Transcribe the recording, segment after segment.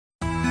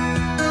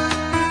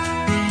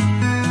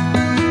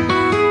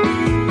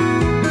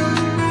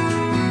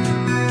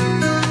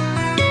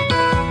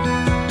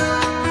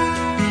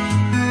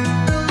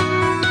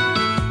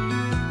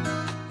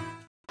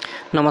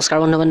নমস্কাৰ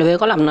বন্ধু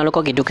বান্ধৱীসকল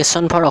আপোনালোকক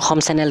এডুকেশ্যন ফৰ অসম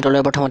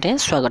চেনেলটোলৈ প্ৰথমতে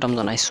স্বাগতম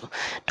জনাইছোঁ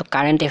তো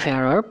কাৰেণ্ট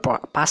এফেয়াৰৰ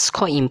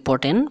 500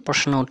 ইম্পৰ্টেণ্ট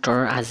প্ৰশ্ন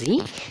উত্তৰৰ আজি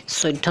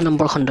 14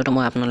 নম্বৰ খণ্ডটো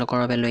মই আপোনালোকৰ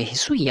বাবে লৈ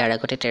আহিছোঁ ইয়াৰ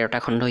আগতে 13টা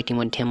খণ্ড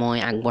ইতিমধ্যে মই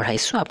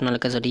আগবঢ়াইছোঁ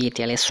আপোনালোকে যদি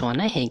এতিয়ালৈ চোৱা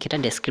নাই সেইকেইটা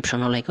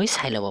ডেছক্ৰিপশ্যনলৈ গৈ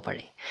চাই ল'ব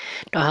পাৰে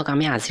তো আহক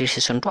আমি আজিৰ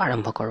সেশনটো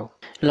আৰম্ভ কৰোঁ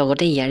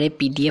লগতে ইয়াৰে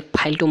PDF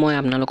ফাইলটো মই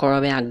আপোনালোকৰ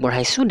বাবে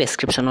আগবঢ়াইছোঁ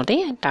ডেছক্ৰিপশ্যনতে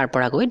তাৰ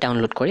পৰা গৈ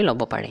ডাউনলোড কৰি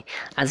ল'ব পাৰে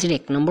আজিৰ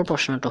 1 নম্বৰ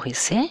প্ৰশ্নটো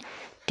হৈছে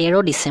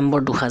 13 ডিসেম্বৰ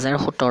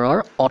 2017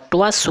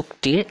 অটোৱা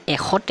চুক্তিৰ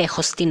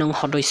 163 নং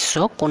সদস্য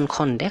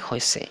কোনখন দেশ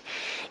হৈছে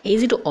এই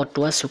যেটো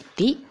অটোৱা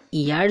চুক্তি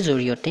ইয়াৰ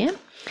জৰিয়তে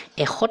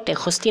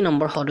 163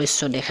 নম্বৰ সদস্য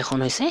দেশ এখন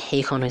হৈছে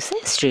সেইখন হৈছে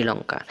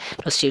শ্ৰীলংকা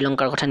তো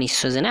শ্ৰীলংকাৰ কথা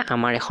নিশ্চয় জানে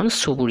আমাৰ এখন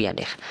চুবুৰীয়া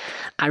দেশ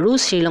আৰু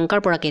শ্ৰীলংকাৰ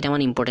পৰা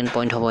কেইটামান ইম্পৰ্টেন্ট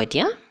পইণ্ট হ'ব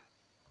এতিয়া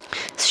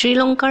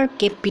শ্ৰীলংকাৰ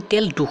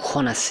কেপিটেল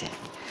দুখন আছে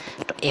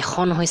তো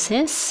এখন হৈছে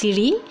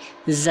শ্ৰী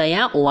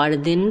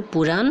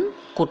জায়াৱাৰ্দেনপুৰান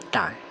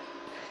কোট্টা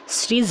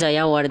শ্ৰী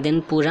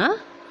জায়াৱাৰ্দেনপুৰা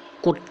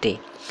কোট্টে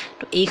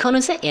তো এইখন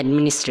হৈছে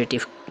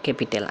এডমিনিষ্ট্ৰেটিভ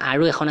কেপিটেল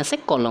আৰু এখন আছে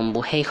কলম্বো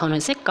সেইখন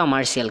হৈছে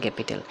কমাৰ্চিয়েল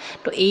কেপিটেল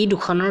তো এই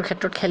দুখনৰ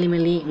ক্ষেত্ৰত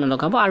খেলিমেলি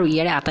নলগাব আৰু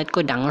ইয়াৰে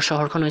আটাইতকৈ ডাঙৰ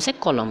চহৰখন হৈছে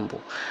কলম্বো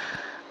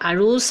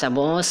আৰু চাব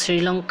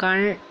শ্ৰীলংকাৰ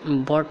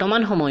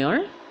বৰ্তমান সময়ৰ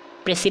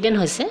প্ৰেসিডেন্ট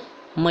হৈছে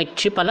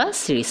মৈত্ৰীপালা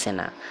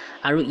সিৰিসেনা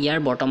আৰু ইয়াৰ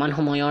বৰ্তমান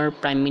সময়ৰ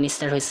প্ৰাইম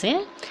মিনিষ্টাৰ হৈছে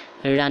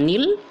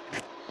ৰানিল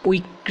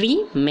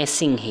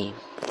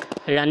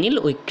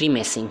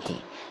উইক্ৰীমেছিংহে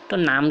তো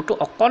নামটো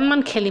অকণমান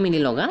খেলিমেলি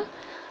লগা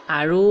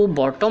আৰু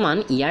বৰ্তমান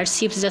ইয়াৰ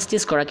চিফ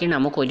জাষ্টিস গৰাকীৰ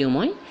নামো কৈ দিওঁ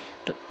মই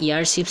তো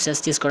ইয়াৰ চিফ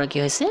জাষ্টিস গৰাকী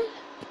হৈছে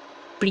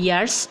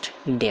প্ৰিয়াৰ্ছ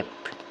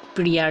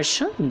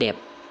দেৱ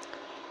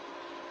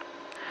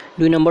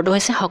 2 নম্বৰটো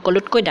হৈছে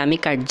সকলোতকৈ দামী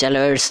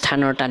কাৰ্যালয়ৰ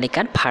স্থানৰ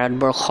তালিকাত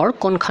ভাৰতবৰ্ষৰ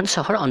কোনখন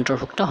চহৰ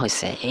অন্তৰ্ভুক্ত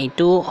হৈছে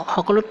এইটো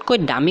সকলোতকৈ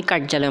দামী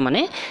কাৰ্যালয়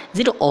মানে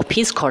যেটো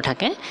অফিস ঘৰ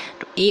থাকে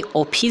তো এই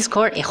অফিস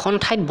ঘৰ এখন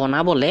ঠাইত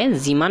বনাবলে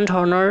যিমান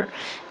ধৰণৰ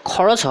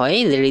খৰচ হয়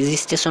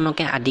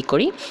ৰেজিষ্ট্ৰেচনকে আদি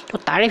কৰি তো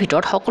তাৰে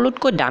ভিতৰত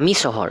সকলোতকৈ দামী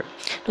চহৰ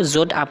তো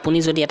য'ত আপুনি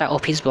যদি এটা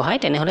অফিস বহায়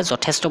তেনেহলে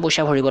যথেষ্ট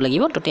পইচা ভৰিব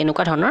লাগিব তো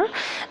তেনেকুৱা ধৰণৰ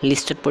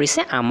লিষ্টত পৰিছে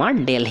আমাৰ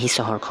দিল্লী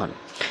চহৰখন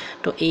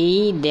তো এই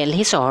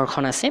দিল্লী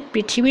চহৰখন আছে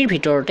পৃথিৱীৰ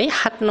ভিতৰতে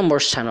 7 নম্বৰ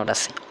স্থানত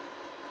আছে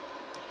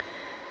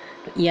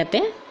ইয়াতে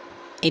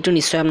এইটো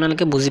নিশ্চয়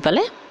আপোনালোকে বুজি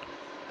পালে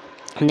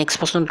নেক্সট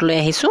প্ৰশ্নটো লৈ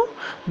আহিছো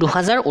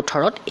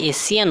 2018ত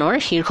এছিয়ানৰ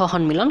শীৰ্ষ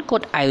সন্মিলন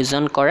ক'ত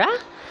আয়োজন কৰা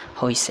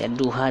হৈছে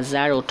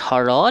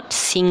 2018ত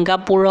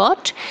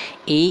সিংগাপুৰত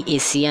এই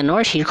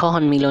এছিয়ানৰ শীৰ্ষ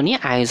সন্মিলনী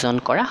আয়োজন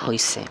কৰা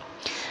হৈছে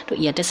তো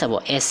ইয়াতে চাব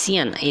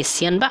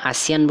এছিয়ান বা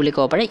আসিয়ান বুলি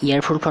ক'ব পাৰে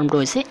ইয়াৰ ফুল ফৰ্মটো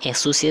হৈছে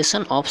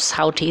association of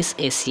south east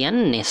Asian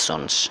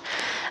nations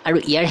আৰু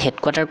ইয়াৰ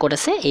হেডকোৱাৰ্টাৰ ক'ত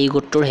আছে এই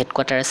গোটটোৰ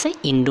হেডকোৱাৰ্টাৰ আছে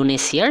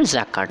ইণ্ডোনেছিয়াৰ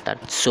জাকাৰ্টাত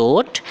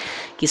য'ত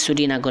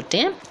কিছুদিন আগতে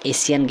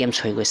এছিয়ান গেমছ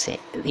হৈ গৈছে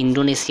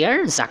ইণ্ডোনেছিয়াৰ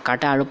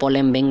জাকাৰ্টা আৰু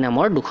পলেম্বেং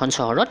নামৰ দুখন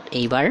চহৰত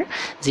এইবাৰ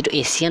যেটো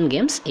এছিয়ান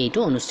গেমছ এইটো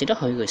অনুষ্ঠিত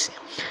হৈ গৈছে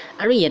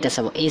আৰু ইয়াতে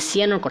চাব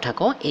এছিয়ানৰ কথা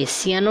কওঁ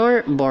এছিয়ানৰ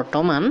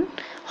বৰ্তমান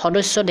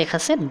সদস্য দেশ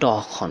আছে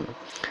 10খন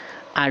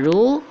আৰু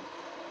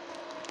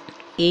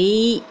এই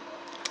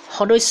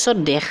সদস্য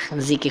দেশ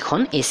যিকেইখন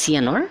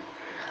এছিয়ানৰ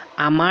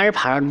আমাৰ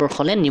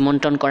ভাৰতবৰ্ষলৈ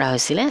নিমন্ত্ৰণ কৰা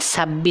হৈছিল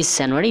 26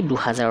 জানুৱাৰী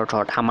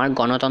 2018ত আমাৰ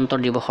গণতন্ত্ৰ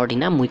দিৱসৰ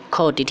দিনা মুখ্য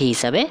অতিথি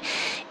হিচাপে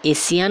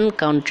এছিয়ান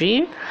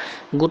কাণ্ট্ৰিৰ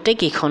গোটেই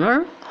কেইখনৰ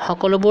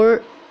সকলোবোৰ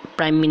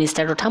প্ৰাইম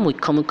মিনিষ্টাৰ তথা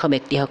মুখ্য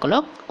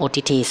ব্যক্তিসকলক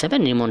অতিথি হিচাপে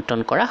নিমন্ত্ৰণ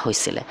কৰা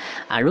হৈছিল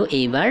আৰু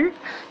এইবাৰ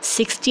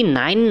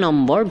 69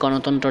 নম্বৰ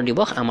গণতন্ত্ৰ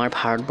দিৱস আমাৰ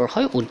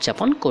ভাৰতবৰ্ষই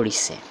উদযাপন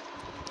কৰিছে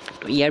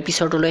তো ইয়াৰ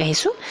পিছৰটো লৈ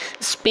আহিছো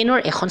স্পেইনৰ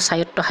এখন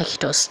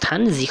স্বায়ত্তশাসিত স্থান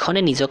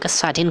যিখনে নিজকে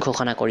স্বাধীন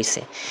ঘোষণা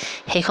কৰিছে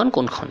সেইখন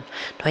কোনখন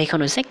তো সেইখন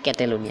হৈছে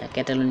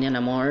কেটালোনিয়া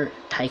নামৰ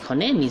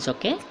ঠাইখনে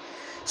নিজকে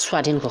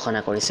স্বাধীন ঘোষণা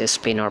কৰিছে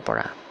স্পেইনৰ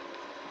পৰা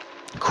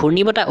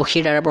ঘূৰ্ণীবতাহ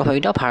অখিৰ দ্বাৰা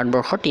প্ৰভাৱিত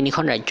ভাৰতবৰ্ষৰ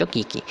 3খন ৰাজ্য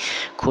কি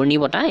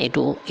ঘূৰ্ণীবতাহ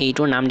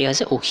এইটোৰ নাম দিয়া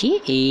হৈছে অখি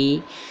এই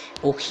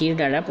অখিৰ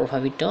দ্বাৰা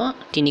প্ৰভাৱিত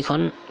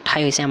 3খন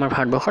ঠাই হৈছে আমাৰ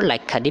ভাৰতবৰ্ষৰ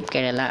লাক্ষাদ্বীপ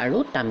কেৰালা আৰু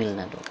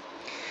তামিলনাডু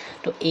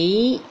তো এই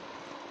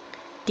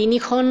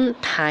 3খন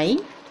ঠাই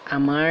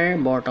আমাৰ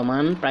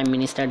বৰ্তমান প্ৰাইম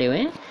মিনিষ্টাৰ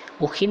দেৱে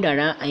অখিৰ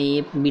দ্বাৰা এই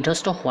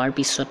বিধ্বস্ত হোৱাৰ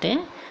পিছতে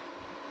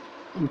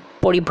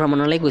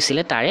পৰিভ্ৰমণলৈ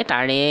গৈছিলে তাৰে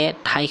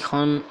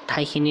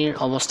ঠাইখিনিৰ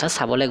অৱস্থা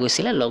চাবলৈ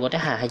গৈছিলে লগতে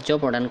সাহায্য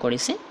প্ৰদান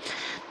কৰিছে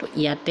তো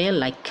ইয়াতে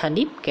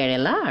লাক্ষাদ্বীপ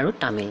কেৰালা আৰু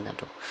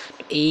তামিলনাডু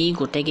এই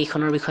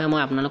গোটেইকেইখনৰ বিষয়ে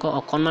মই আপোনালোকক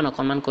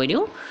অকণমান কৈ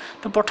দিওঁ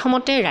তো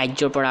প্ৰথমতে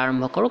ৰাজ্যৰ পৰা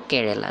আৰম্ভ কৰোঁ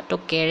কেৰালা তো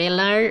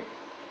কেৰালাৰ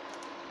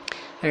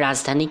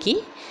ৰাজধানী কি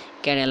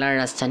কেৰালাৰ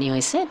ৰাজধানী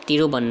হৈছে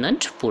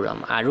তিৰুৱনন্তপুৰম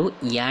আৰু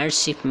ইয়াৰ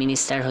চিফ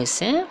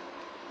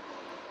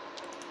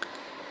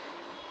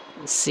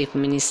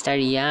মিনিষ্টাৰ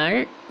ইয়াৰ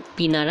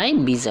পিনাৰায়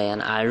বিজয়ন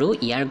আৰু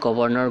ইয়াৰ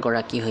গভৰ্ণৰ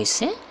গৰাকী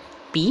হৈছে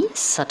পি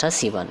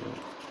সথাশিৱন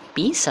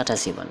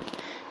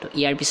তো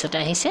ইয়াৰ পিছতে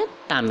আহিছে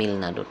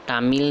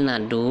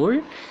তামিলনাডুৰ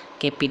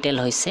কেপিটেল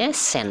হৈছে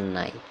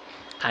চেন্নাই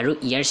আৰু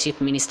ইয়াৰ চিফ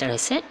মিনিষ্টাৰ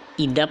হৈছে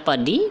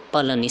ইডাপাডি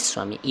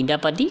পলনিস্বামী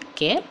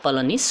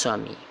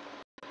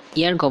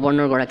ইয়াৰ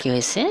গভৰ্ণৰ গৰাকী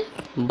হৈছে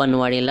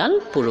বনৱাৰীলাল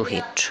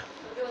পুৰোহিত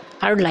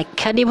আৰু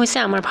লাক্ষাদ্বীপ হৈছে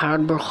আমাৰ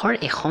ভাৰতবৰ্ষৰ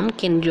এখন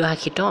কেন্দ্ৰীয়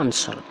শাসিত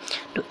অঞ্চল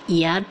তো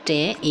ইয়াতে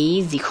এই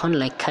যিখন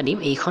লাক্ষাদ্বীপ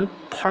এইখন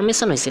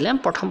ফৰ্মেশ্যন হৈছিলে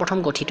প্ৰথম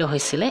গঠিত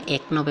হৈছিলে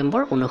 1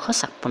 নৱেম্বৰ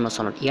 1956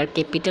 চনত ইয়াৰ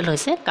কেপিটেল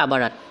হৈছে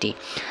কাবাৰাত্তি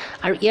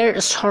আৰু ইয়াৰ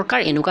চৰকাৰ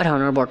এনেকুৱা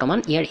ধৰণৰ বৰ্তমান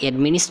ইয়াৰ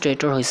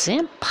এডমিনিষ্ট্ৰেটৰ হৈছে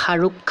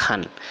ফাৰুক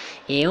খান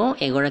এও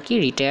এগৰাকী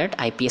ৰিটায়াৰ্ড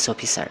IPS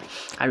অফিচাৰ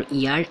আৰু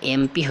ইয়াৰ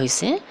MP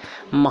হৈছে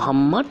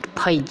মোহাম্মদ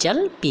ফৈজাল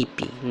PP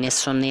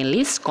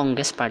নেশ্যনেলিষ্ট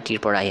কংগ্ৰেছ পাৰ্টিৰ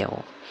পৰা এও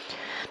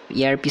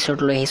ইয়াৰ পিছত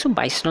লৈ আহিছোঁ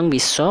 22 নং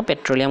বিশ্ব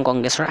পেট্ৰলিয়াম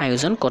কংগ্ৰেছৰ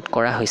আয়োজন ক'ত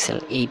কৰা হৈছিল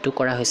এইটো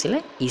কৰা হৈছিলে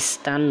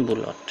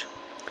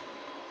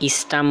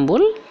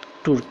ইস্তানবুল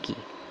তুৰ্কী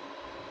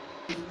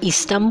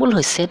ইস্তানবুল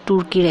হৈছে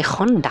তুৰ্কীৰ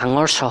এখন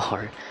ডাঙৰ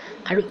চহৰ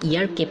আৰু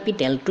ইয়াৰ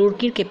কেপিটেল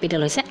তুৰ্কীৰ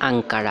কেপিটেল হৈছে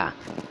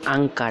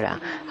আংকাৰা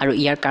আৰু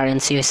ইয়াৰ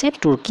কাৰেন্সি হৈছে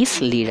তুৰ্কিছ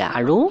লিৰা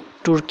আৰু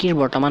তুৰ্কীৰ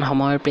বৰ্তমান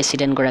সময়ৰ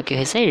প্ৰেছিডেণ্ট গৰাকী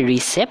হৈছে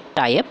ৰিচেপ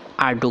টাইয়েপ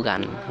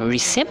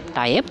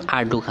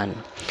আৰ্ডোগান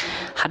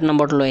 7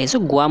 নম্বৰটো লৈ আহিছোঁ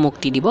গোৱা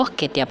মুক্তি দিৱস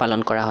কেতিয়া পালন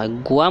কৰা হয়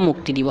গোৱা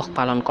মুক্তি দিৱস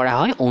পালন কৰা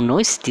হয়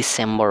 19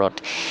 ডিচেম্বৰত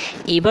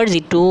এইবাৰ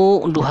যেটো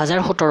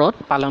 2017ত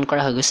পালন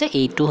কৰা হৈ গৈছে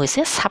এইটো হৈছে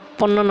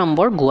 56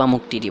 নম্বৰ গোৱা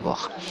মুক্তি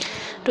দিৱস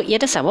তো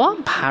ইয়াতে চাব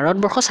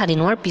ভাৰতবৰ্ষ স্বাধীন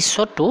হোৱাৰ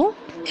পিছতো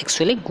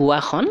একচুৱেলি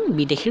গোৱাখন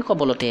বিদেশীৰ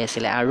কবলতে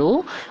আছিল আৰু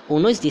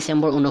 19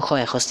 ডিচেম্বৰ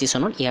 1961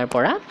 চনত ইয়াৰ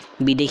পৰা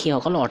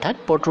বিদেশীসকল অৰ্থাৎ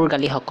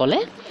পৰ্তুগালীসকলে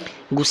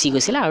গুচি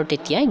গৈছিল আৰু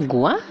তেতিয়াই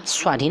গোৱা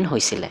স্বাধীন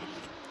হৈছিল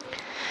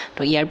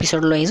তো ইয়াৰ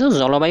পিছত লৈ আহিছোঁ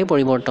জলবায়ু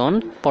পৰিৱৰ্তন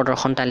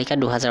প্ৰদৰ্শন তালিকা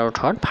 2018ত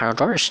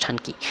ভাৰতৰ স্থান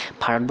কি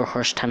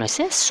ভাৰতবৰ্ষৰ স্থান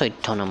হৈছে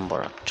 14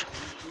 নম্বৰত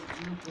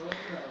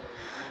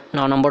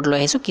 9 নম্বৰত লৈ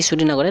আহিছোঁ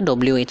কিছুদিন আগতে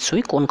WHO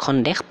কোনখন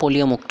দেশ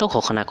পলিঅ' মুক্ত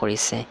ঘোষণা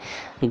কৰিছে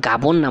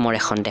গাবন নামৰ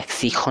এখন দেশ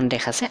যিখন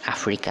দেশ আছে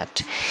আফ্ৰিকাত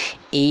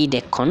এই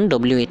দেশখন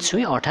WHO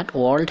অৰ্থাৎ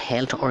ৱৰ্ল্ড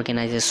হেল্থ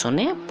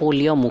অৰ্গেনাইজেশ্যনে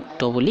পলিঅ' মুক্ত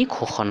বুলি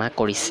ঘোষণা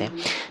কৰিছে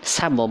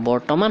চাব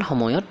বৰ্তমান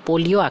সময়ত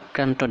পলিঅ'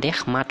 আক্ৰান্ত দেশ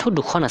মাথো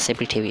দুখন আছে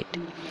পৃথিৱীত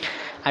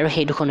আৰু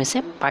সেই দুখন হৈছে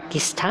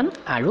পাকিস্তান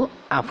আৰু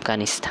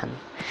আফগানিস্তান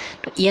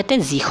তো ইয়াতে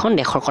যিখন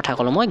দেশৰ কথা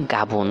ক'লো মই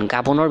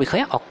গাবনৰ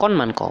বিষয়ে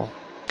অকণমান কওঁ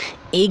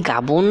এই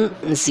গাবন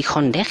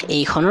যিখন দেশ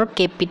এইখনৰ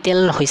কেপিটেল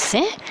হৈছে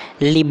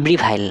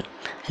লিব্ৰিভাইল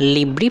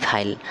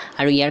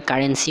আৰু ইয়াৰ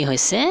কাৰেন্সি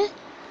হৈছে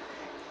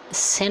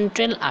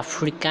চেণ্ট্ৰেল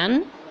আফ্ৰিকান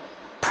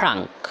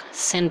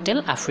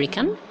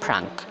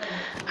ফ্ৰাংক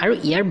আৰু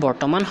ইয়াৰ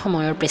বৰ্তমান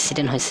সময়ৰ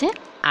প্ৰেছিডেণ্ট হৈছে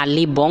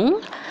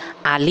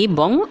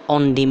আলিবং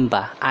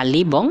অন্দিম্বা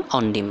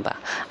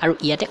আৰু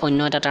ইয়াতে অন্য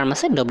এটা টাৰ্ম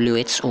আছে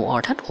WHO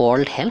অৰ্থাৎ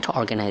ৱৰ্ল্ড হেল্থ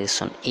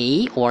অৰ্গেনাইজেশ্যন এই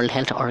ৱৰ্ল্ড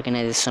হেল্থ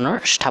অৰ্গেনাইজেশ্যনৰ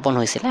স্থাপন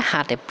হৈছিলে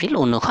 7 এপ্ৰিল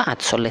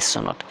 1948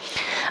 চনত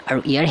আৰু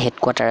ইয়াৰ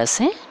হেডকোৱাৰ্টাৰ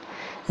আছে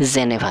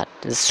জেনেভাত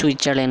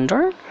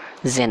ছুইজাৰলেণ্ডৰ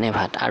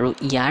জেনেভাত আৰু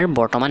ইয়াৰ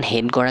বৰ্তমান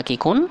হেডগৰাকী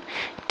কোন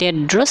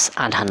টেড্ৰছ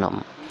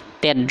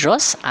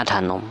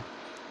আধানম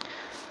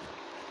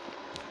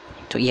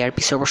তো ইয়াৰ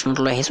পিছৰ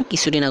প্ৰশ্নটো লৈ আহিছোঁ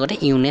কিছুদিন আগতে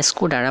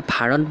ইউনেস্কোৰ দ্বাৰা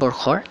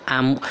ভাৰতবৰ্ষৰ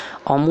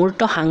অমূৰ্ত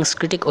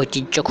সাংস্কৃতিক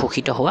ঐতিহ্য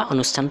ঘোষিত হোৱা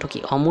অনুষ্ঠানটো কি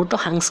অমূৰ্ত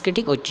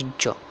সাংস্কৃতিক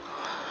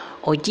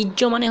ঐতিহ্য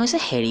মানে হৈছে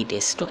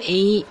হেৰিটেজ তো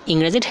এই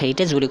ইংৰাজীত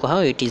হেৰিটেজ বুলি কোৱা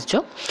হয় ঐতিহ্য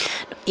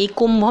এই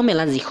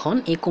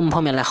কুম্ভ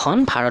মেলাখন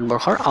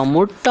ভাৰতবৰ্ষৰ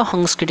অমূৰ্ত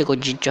সাংস্কৃতিক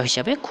ঐতিহ্য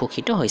হিচাপে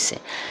ঘোষিত হৈছে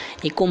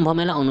এই কুম্ভ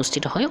মেলা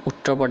অনুষ্ঠিত হয়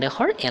উত্তৰ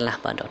প্ৰদেশৰ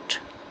এলাহাবাদত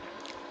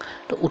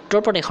তো উত্তৰ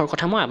প্ৰদেশৰ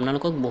কথা মই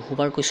আপোনালোকক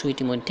বহুবাৰ কৈছোঁ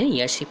ইতিমধ্যে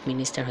ইয়াৰ চিফ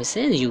মিনিষ্টাৰ হৈছে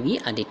যোগী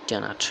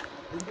আদিত্যনাথ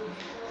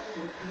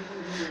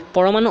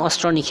পৰমাণু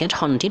অস্ত্ৰ নিষেধ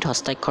সন্ধিত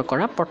হস্তাক্ষৰ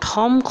কৰা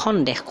প্ৰথমখন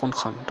দেশ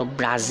কোনখন তো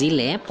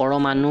ব্ৰাজিলে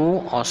পৰমাণু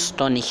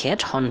অস্ত্ৰ নিষেধ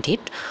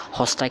সন্ধিত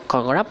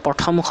হস্তাক্ষৰ কৰা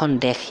প্ৰথমখন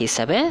দেশ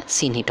হিচাপে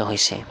চিহ্নিত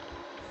হৈছে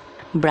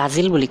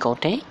ব্ৰাজিল বুলি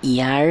কওঁতে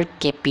ইয়াৰ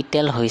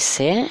কেপিটেল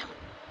হৈছে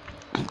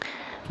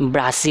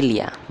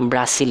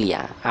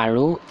ব্ৰাচিলিয়া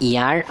আৰু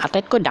ইয়াৰ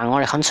আটাইতকৈ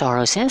ডাঙৰ এখন চহৰ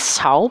হৈছে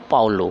চাও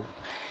পাউলো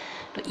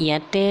তো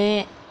ইয়াতে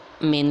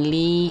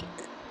মেইনলি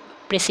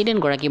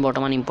প্ৰেছিডেণ্টগৰাকী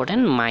বৰ্তমান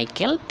ইম্পৰ্টেণ্ট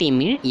মাইকেল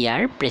টিমিৰ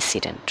ইয়াৰ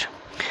প্ৰেছিডেণ্ট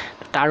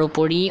তাৰ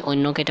উপৰি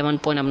অন্য কেইটামান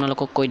পইণ্ট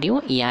আপোনালোকক কৈ দিওঁ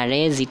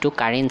ইয়াৰে যিটো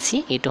কাৰেন্সি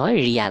এইটো হয়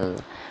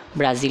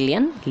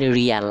ব্ৰাজিলিয়ান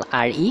ৰিয়াল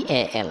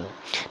REAL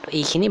তো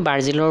এইখিনি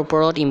ব্ৰাজিলৰ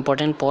ওপৰত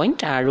ইম্পৰ্টেণ্ট পইণ্ট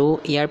আৰু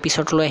ইয়াৰ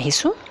পিছত লৈ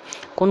আহিছোঁ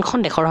কোনখন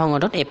দেশৰ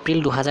সংসদত এপ্ৰিল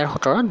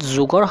 2017ত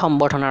যোগৰ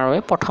সম্বৰ্ধনাৰ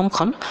বাবে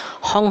প্ৰথমখন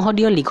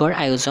সংসদীয় লীগৰ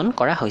আয়োজন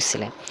কৰা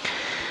হৈছিলে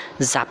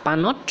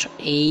জাপানত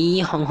এই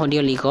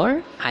সংসদীয় লীগৰ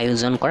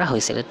আয়োজন কৰা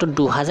হৈছিল তো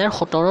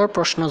 2017ৰ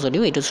প্ৰশ্ন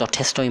যদিও এইটো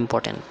যথেষ্ট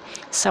ইম্পৰ্টেণ্ট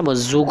চাব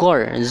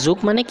যোগ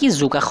মানে কি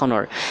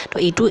যোগাসনৰ তো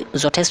এইটো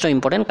যথেষ্ট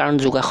ইম্পৰ্টেণ্ট কাৰণ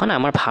যোগাসন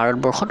আমাৰ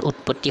ভাৰতবৰ্ষত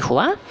উৎপত্তি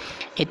হোৱা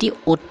এটি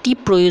অতি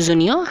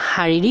প্ৰয়োজনীয়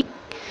শাৰীৰিক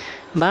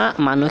বা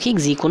মানসিক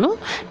যিকোনো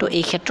তো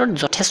এই ক্ষেত্ৰত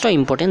যথেষ্ট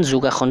ইম্পৰ্টেণ্ট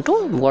যোগাসনটো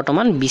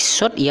বৰ্তমান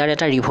বিশ্বত ইয়াৰ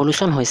এটা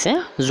ৰিভলিউশ্যন হৈছে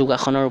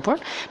যোগাসনৰ ওপৰত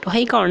তো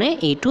সেইকাৰণে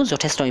এইটো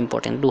যথেষ্ট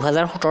ইম্পৰ্টেণ্ট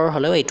 2017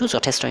 হ'লেও এইটো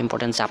যথেষ্ট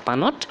ইম্পৰ্টেণ্ট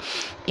জাপানত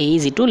এই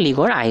যিটো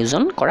লীগৰ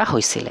আয়োজন কৰা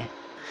হৈছিলে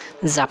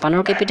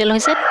জাপানৰ কেপিটেল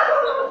হৈছে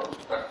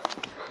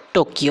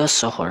টকিঅ'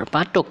 চহৰ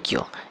বা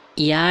টকিঅ'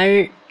 ইয়াৰ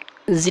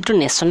যিটো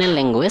নেশ্যনেল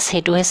লেংগুৱেজ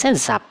সেইটো হৈছে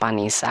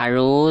জাপানীজ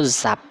আৰু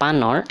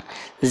জাপানৰ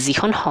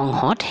যিখন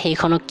সংসদ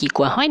সেইখনক কি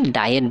কোৱা হয়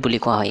ডায়েট বুলি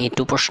কোৱা হয়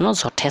এইটো প্ৰশ্ন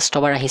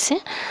যথেষ্টবাৰ আহিছে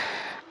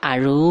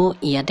আৰু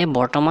ইয়াতে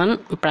বৰ্তমান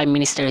প্ৰাইম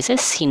মিনিষ্টাৰ হৈছে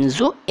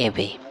চিনজো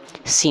এবে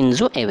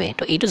চিনজু এৱে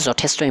তো এইটো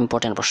যথেষ্ট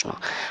ইম্পৰ্টেণ্ট প্ৰশ্ন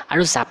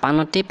আৰু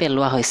জাপানতে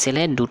পেলোৱা হৈছিল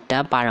দুটা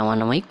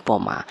পাৰমাণৱিক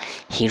বোমা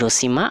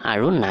হিৰোশ্বিমা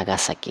আৰু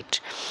নাগাসাকিত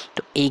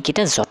তো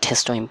এইকেইটা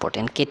যথেষ্ট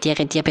ইম্পৰ্টেণ্ট কেতিয়া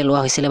কেতিয়া পেলোৱা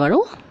হৈছিল বাৰু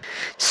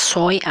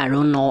 6 আৰু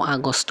 9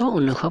 আগষ্ট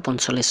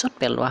 1945ত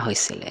পেলোৱা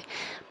হৈছিল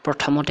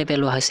প্ৰথমতে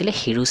পেলোৱা হৈছিল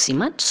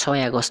হিৰোশ্বিমাত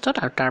 6 আগষ্টত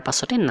আৰু তাৰ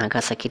পাছতে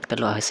নাগাসাকিত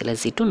পেলোৱা হৈছিল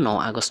যেটো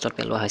 9 আগষ্টত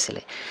পেলোৱা হৈছিল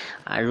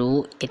আৰু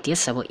এতিয়া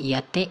চাব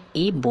ইয়াতে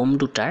এই বোম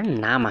দুটাৰ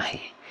নাম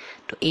আহে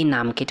তো এই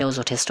নাম কেইটাও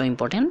যথেষ্ট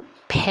ইম্পৰ্টেণ্ট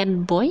ফেট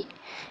বয়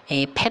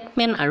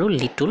ফেটমেন আৰু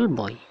লিটল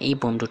বয় এই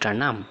বোম দুটাৰ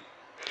নাম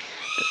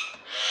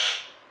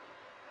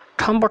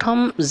প্ৰথম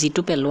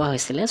যেটো পেলোৱা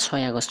হৈছিল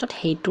 6 আগষ্টত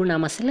সেইটোৰ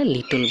নাম আছিল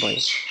লিটল বয়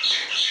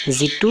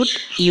যেটোত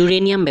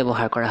ইউৰেনিয়াম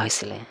ব্যৱহাৰ কৰা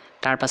হৈছিল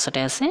তাৰ পাছতে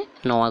আছে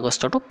 9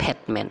 আগষ্টটো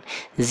ফেটমেন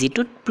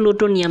যেটোত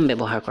প্লুটোনিয়াম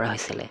ব্যৱহাৰ কৰা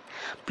হৈছিল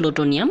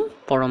প্লুটোনিয়াম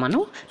পৰমাণু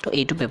তো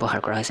এইটো ব্যৱহাৰ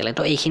কৰা হৈছিল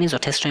তো এইখিনি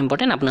যথেষ্ট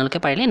ইম্পৰ্টেণ্ট আপোনালোকে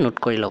পাৰিলে নোট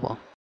কৰি ল'ব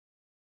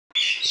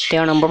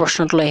 13 নম্বৰ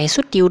প্ৰশ্নটো লৈ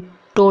আহিছো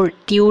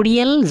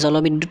টিউৰিয়েল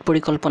জলবিদ্যুৎ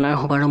পৰিকল্পনাৰ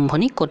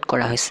শুভাৰম্ভণি ক'ত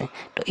কৰা হৈছে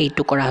তো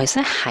এইটো কৰা হৈছে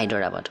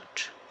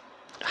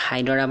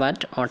হায়দৰাবাদ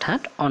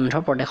অৰ্থাৎ অন্ধ্ৰ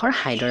প্ৰদেশৰ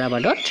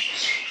হায়দৰাবাদত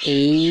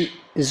এই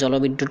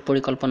জলবিদ্যুৎ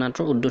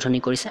পৰিকল্পনাটোৰ উদ্বোধনী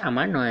কৰিছে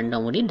আমাৰ নৰেন্দ্ৰ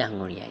মোদী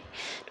ডাঙৰীয়াই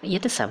তো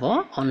ইয়াতে চাব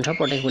অন্ধ্ৰ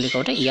প্ৰদেশ বুলি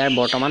কওঁতে ইয়াৰ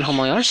বৰ্তমান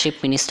সময়ৰ চিফ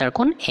মিনিষ্টাৰ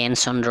কোন এন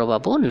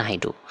চন্দ্ৰবাবু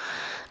নাইডু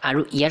আৰু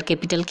ইয়াৰ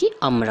কেপিটেল কি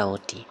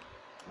অমৰাৱতী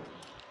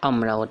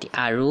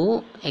আৰু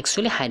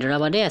একচুৱেলি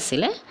হায়দৰাবাদে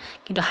আছিলে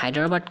কিন্তু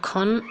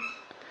হায়দৰাবাদখন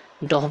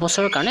 10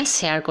 বছৰৰ কাৰণে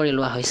শ্বেয়াৰ কৰি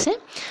লোৱা হৈছে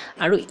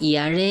আৰু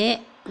ইয়াৰে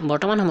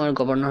বৰ্তমান সময়ৰ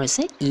গভৰ্ণৰ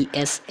হৈছে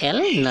ESL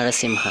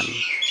নৰসিমহান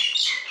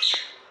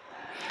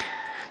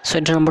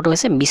 14 নম্বৰটো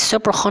হৈছে বিশ্ব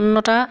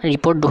প্ৰসন্নতা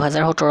ৰিপৰ্ট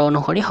 2017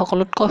 অনুসৰি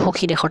সকলোতকৈ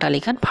সুখী দেশৰ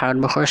তালিকাত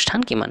ভাৰতবৰ্ষৰ স্থান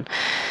কিমান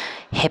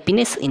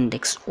happiness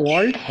index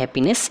world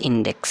happiness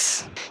index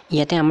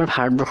ইয়াতে আমাৰ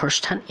ভাৰতবৰ্ষৰ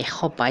স্থান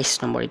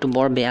 122 নম্বৰ এটো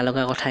বৰ বেয়া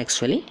লগা কথা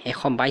একচুৱেলি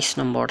 122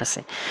 নম্বৰত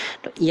আছে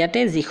তো ইয়াতে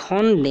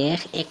যিখন দেশ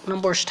 1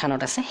 নম্বৰ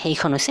স্থানত আছে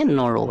সেইখন হৈছে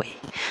নৰৱে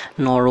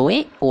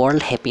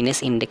ওয়াৰ্ল্ড হ্যাপিনেস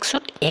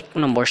ইনডেক্সত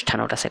 1 নম্বৰ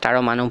স্থানত আছে তাৰ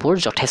মানুহবোৰ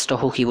যথেষ্ট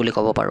সুখী বুলি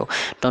ক'ব পাৰো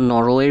তো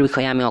নৰৱেৰ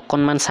বিষয়ে আমি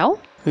অকনমান চাও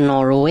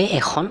নৰৱে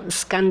এখন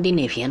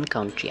স্কান্ডিনেভিয়ান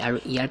কান্ট্ৰি আৰু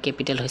ইয়াৰ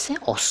কেপিটেল হৈছে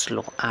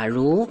অসলো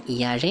আৰু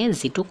ইয়াৰে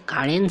যেটো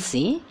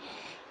কাৰেন্সি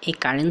এই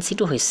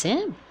কাৰেন্সিটো হৈছে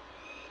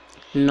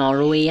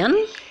নৰৱেয়ান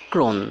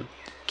ক্ৰোন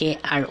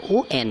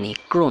KRON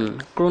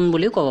ক্ৰোন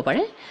বুলিও ক'ব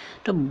পাৰে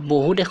তো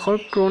বহু দেশৰ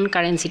ক্ৰোন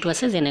কাৰেন্সিটো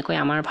আছে যেনেকৈ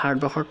আমাৰ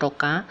ভাৰতবৰ্ষৰ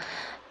টকা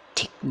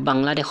ঠিক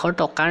বাংলাদেশৰ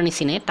টকাৰ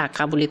নিচিনে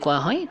টাকা বুলি কোৱা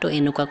হয় তো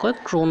এনেকুৱাকৈ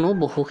ক্ৰোনো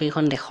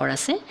বহুকেইখন দেশৰ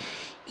আছে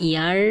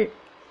ইয়াৰ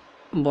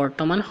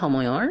বৰ্তমান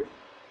সময়ৰ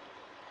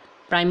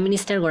প্ৰাইম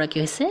মিনিষ্টাৰ গৰাকী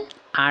হৈছে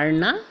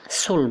আৰ্না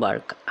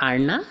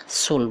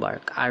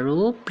সোলবাৰ্গ আৰু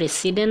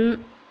প্ৰেসিডেন্ট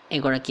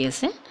এগৰাকী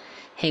আছে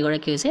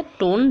হেগৰাকী হৈছে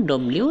টন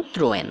ডব্লিউ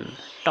ট্ৰোৱেন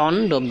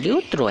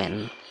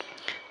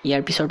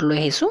ইয়াৰ পিছত লৈ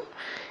আহিছো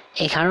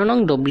 11 নং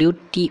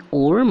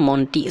WTOৰ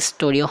মন্টি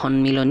স্তৰীয়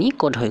সন্মিলনী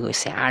ক'ত হৈ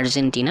গৈছে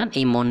আৰ্জেন্টিনাত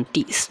এই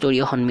মন্টি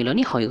স্তৰীয়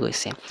সন্মিলনী হৈ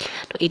গৈছে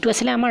তো এইটো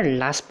আছিল আমাৰ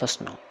লাষ্ট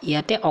প্ৰশ্ন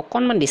ইয়াতে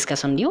অকনমান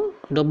ডিসকাশন দিও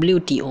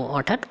WTO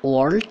অৰ্থাৎ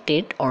ওয়াৰ্ল্ড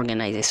ট্ৰেড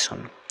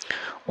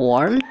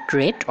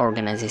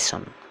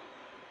অৰ্গেনাইজেশ্যন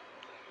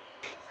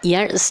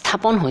ইয়াৰ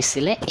স্থাপন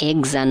হৈছিল 1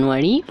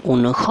 জানুৱাৰী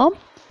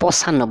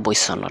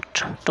 1995 চনত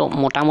তো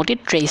মোটামুটি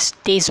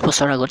 23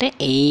 বছৰ আগতে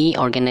এই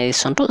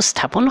অৰ্গেনাইজেশ্যনটো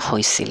স্থাপন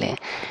হৈছিল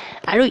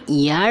আৰু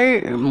ইয়াৰ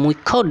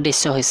মুখ্য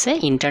উদ্দেশ্য হৈছে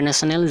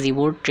ইন্টাৰনেশ্যনেল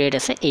যিবোৰ ট্ৰেড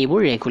আছে এইবোৰ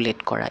ৰেগুলেট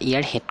কৰা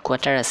ইয়াৰ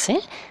হেডকোৱাৰ্টাৰ আছে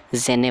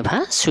জেনেভা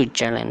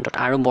সুইজাৰলেণ্ডত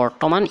আৰু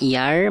বৰ্তমান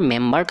ইয়াৰ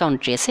মেম্বাৰ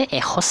কাউন্ট্ৰি আছে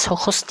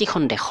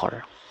 164খন দেশৰ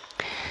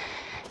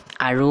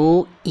আৰু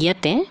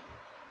ইয়াতে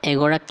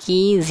এগৰাকী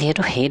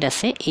যেহেতু হেড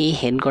আছে এই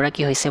হেড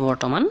গৰাকী হৈছে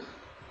বৰ্তমান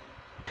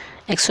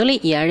একচুৱেলি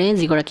ইয়াৰে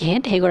যিগৰাকী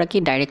হেড হেগৰাকী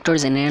ডাইৰেক্টৰ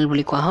জেনেৰেল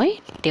বুলি কোৱা হয়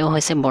তেওঁ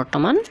হৈছে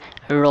বৰ্তমান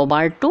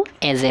ৰবাৰ্টো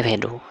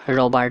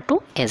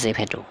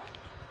এজেভেডো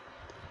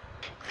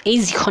এই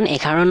যিখন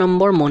 11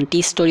 নম্বৰ মন্টি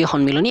স্তৰীয়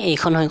সন্মিলনী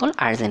এইখন হৈ গ'ল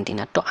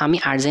আৰ্জেন্টিনা তো আমি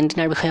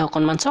আৰ্জেন্টিনাৰ বিষয়ে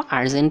অকনমান চাও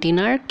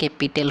আৰ্জেন্টিনাৰ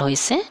কেপিটেল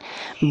হৈছে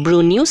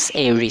ব্ৰুনিউছ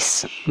এৰিছ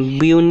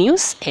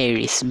বিউনিউছ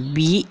এৰিছ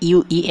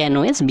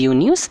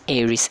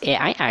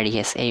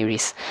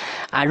এৰিছ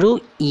আৰু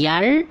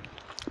ইয়াৰ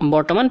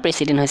বৰ্তমান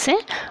প্ৰেসিডেন্ট হৈছে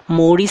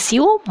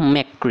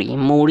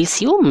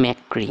মৌৰিচিও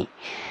মেক্ৰি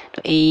তো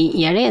এই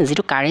ইয়াৰে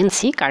যেটো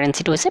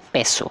কাৰেন্সিটো হৈছে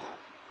পেসো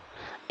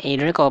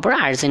এইদৰে ক'ব পাৰো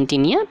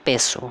আৰ্জেন্টিনিয়া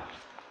পেসো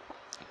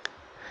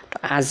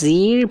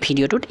আজিৰ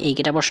ভিডিওটোত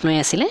এইকেইটা প্ৰশ্নই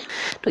আছিল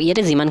তো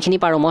ইয়াতে যিমানখিনি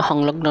পাৰো মই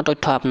সংলগ্ন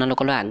তথ্য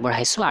আপোনালোকলৈ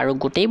আগবঢ়াইছো আৰু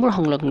গোটেইবোৰ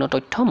সংলগ্ন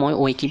তথ্য মই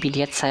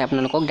উইকিপিডিয়াত চাই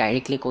আপোনালোকক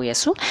ডাইৰেক্টলি কৈ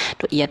আছো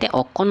তো ইয়াতে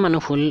অকনমান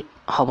ভুল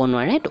হ'ব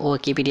নোৱাৰে তো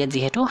উইকিপিডিয়াত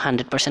যেহেতু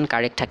 100%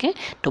 কাৰেক্ট থাকে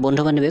তো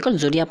বন্ধু বান্ধৱীসকল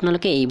যদি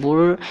আপোনালোকে এইবোৰ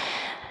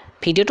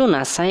ভিডিওটো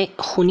নাচাই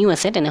শুনিও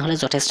আছে তেনেহলে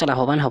যথেষ্ট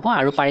লাভৱান হ'ব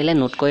আৰু পাৰিলে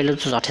নোট কৰিলে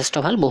যথেষ্ট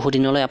ভাল বহু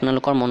দিনলৈ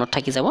আপোনালোকৰ মনত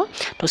থাকি যাব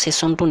তো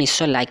সেশনটো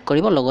নিশ্চয় লাইক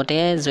কৰিব লগতে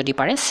যদি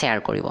পাৰে শেয়াৰ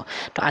কৰিব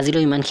তো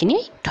আজিলৈ ইমানখিনি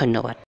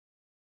ধন্যবাদ